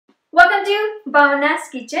Welcome to Bhavna's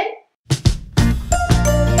kitchen.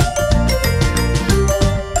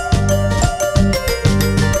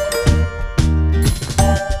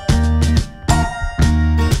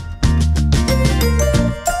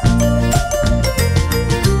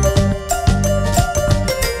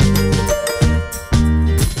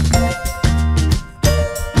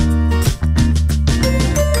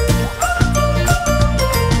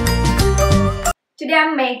 Today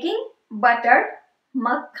I'm making butter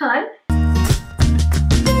Makhan.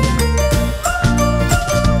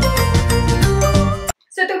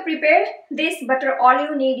 So to prepare this butter, all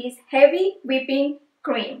you need is heavy whipping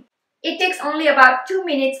cream. It takes only about 2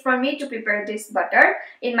 minutes for me to prepare this butter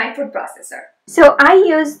in my food processor. So I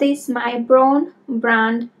use this my Brown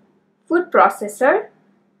brand food processor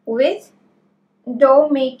with dough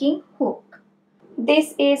making hook.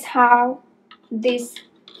 This is how this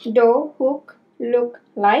dough hook look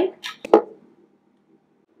like.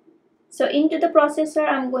 So into the processor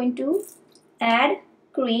I'm going to add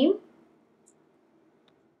cream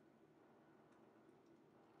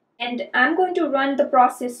and I'm going to run the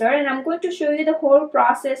processor and I'm going to show you the whole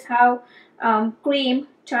process how cream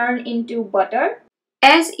turn into butter.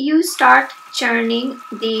 As you start churning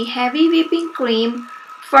the heavy whipping cream,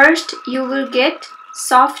 first you will get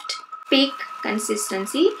soft peak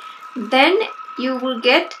consistency, then you will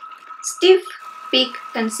get stiff peak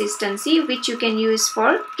consistency which you can use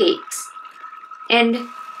for cakes, and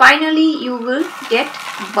finally you will get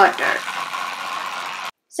butter.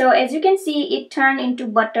 So as you can see, it turned into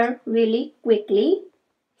butter really quickly.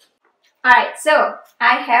 Alright, so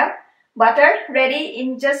I have butter ready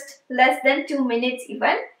in just less than 2 minutes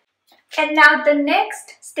even. And now the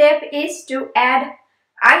next step is to add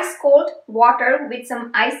ice cold water with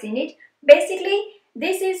some ice in it. Basically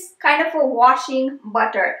this is kind of a washing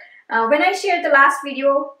butter. When I shared the last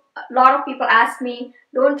video, a lot of people ask me,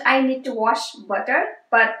 don't I need to wash butter?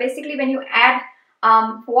 But basically when you add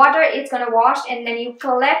water, it's gonna wash and then you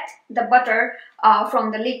collect the butter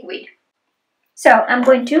from the liquid. So I'm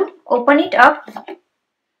going to open it up.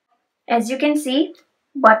 As you can see,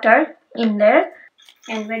 butter in there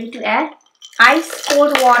and ready to add ice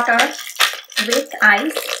cold water with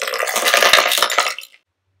ice.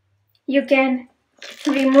 You can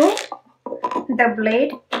remove the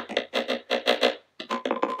blade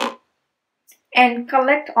and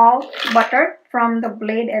collect all butter from the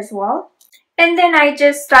blade as well. And then I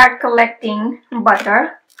just start collecting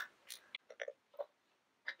butter.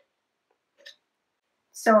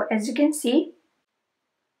 So as you can see,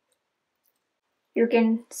 you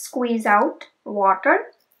can squeeze out water.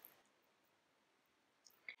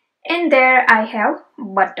 And there I have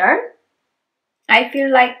butter. I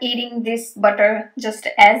feel like eating this butter just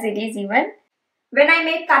as it is even. When I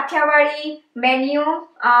make Kathiawadi menu,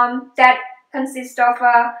 that consists of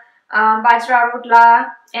bajra rotla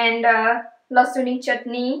and lasuni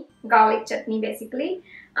chutney, garlic chutney basically,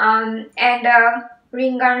 and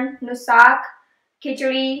ringan, nusak,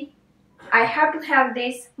 khichdi, I have to have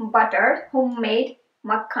this butter, homemade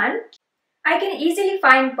Makhan. I can easily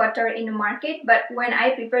find butter in the market, but when I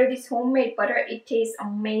prepare this homemade butter, it tastes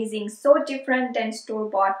amazing, so different than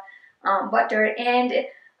store-bought butter. And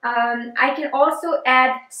I can also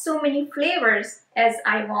add so many flavors as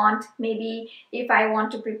I want. Maybe if I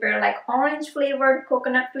want to prepare like orange flavored,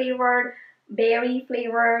 coconut flavored, berry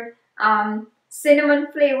flavored, cinnamon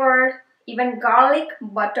flavored, even garlic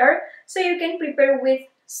butter. So you can prepare with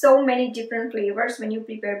so many different flavors when you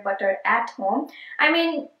prepare butter at home. I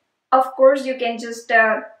mean, of course, you can just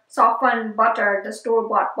soften butter, the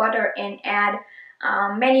store-bought butter, and add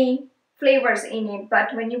many flavors in it.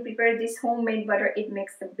 But when you prepare this homemade butter, it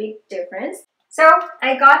makes a big difference. So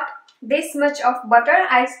I got this much of butter.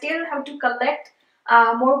 I still have to collect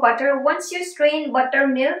more butter. Once you strain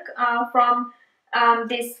buttermilk from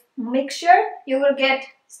this mixture, you will get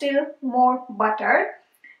still more butter.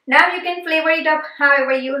 Now you can flavor it up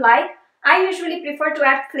however you like. I usually prefer to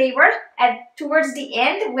add flavor towards the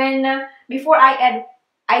end when before I add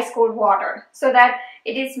ice cold water, so that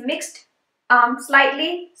it is mixed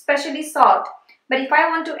slightly, especially salt. But if I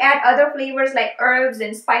want to add other flavors like herbs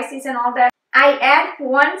and spices and all that, I add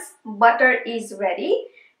once butter is ready,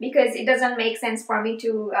 because it doesn't make sense for me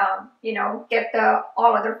to get the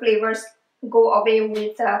all other flavors go away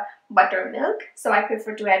with buttermilk. So I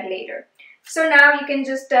prefer to add later. So now you can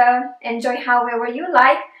just enjoy however you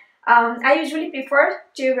like. I usually prefer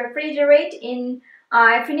to refrigerate in,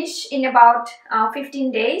 I finish in about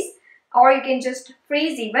 15 days, or you can just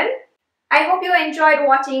freeze even. I hope you enjoyed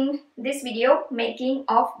watching this video making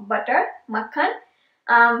of butter Makhan.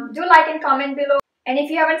 Do like and comment below. And if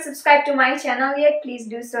you haven't subscribed to my channel yet, please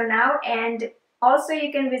do so now. And Also,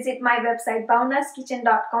 you can visit my website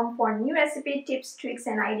bhavnaskitchen.com for new recipe tips, tricks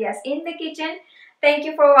and ideas in the kitchen. Thank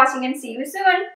you for watching and see you soon.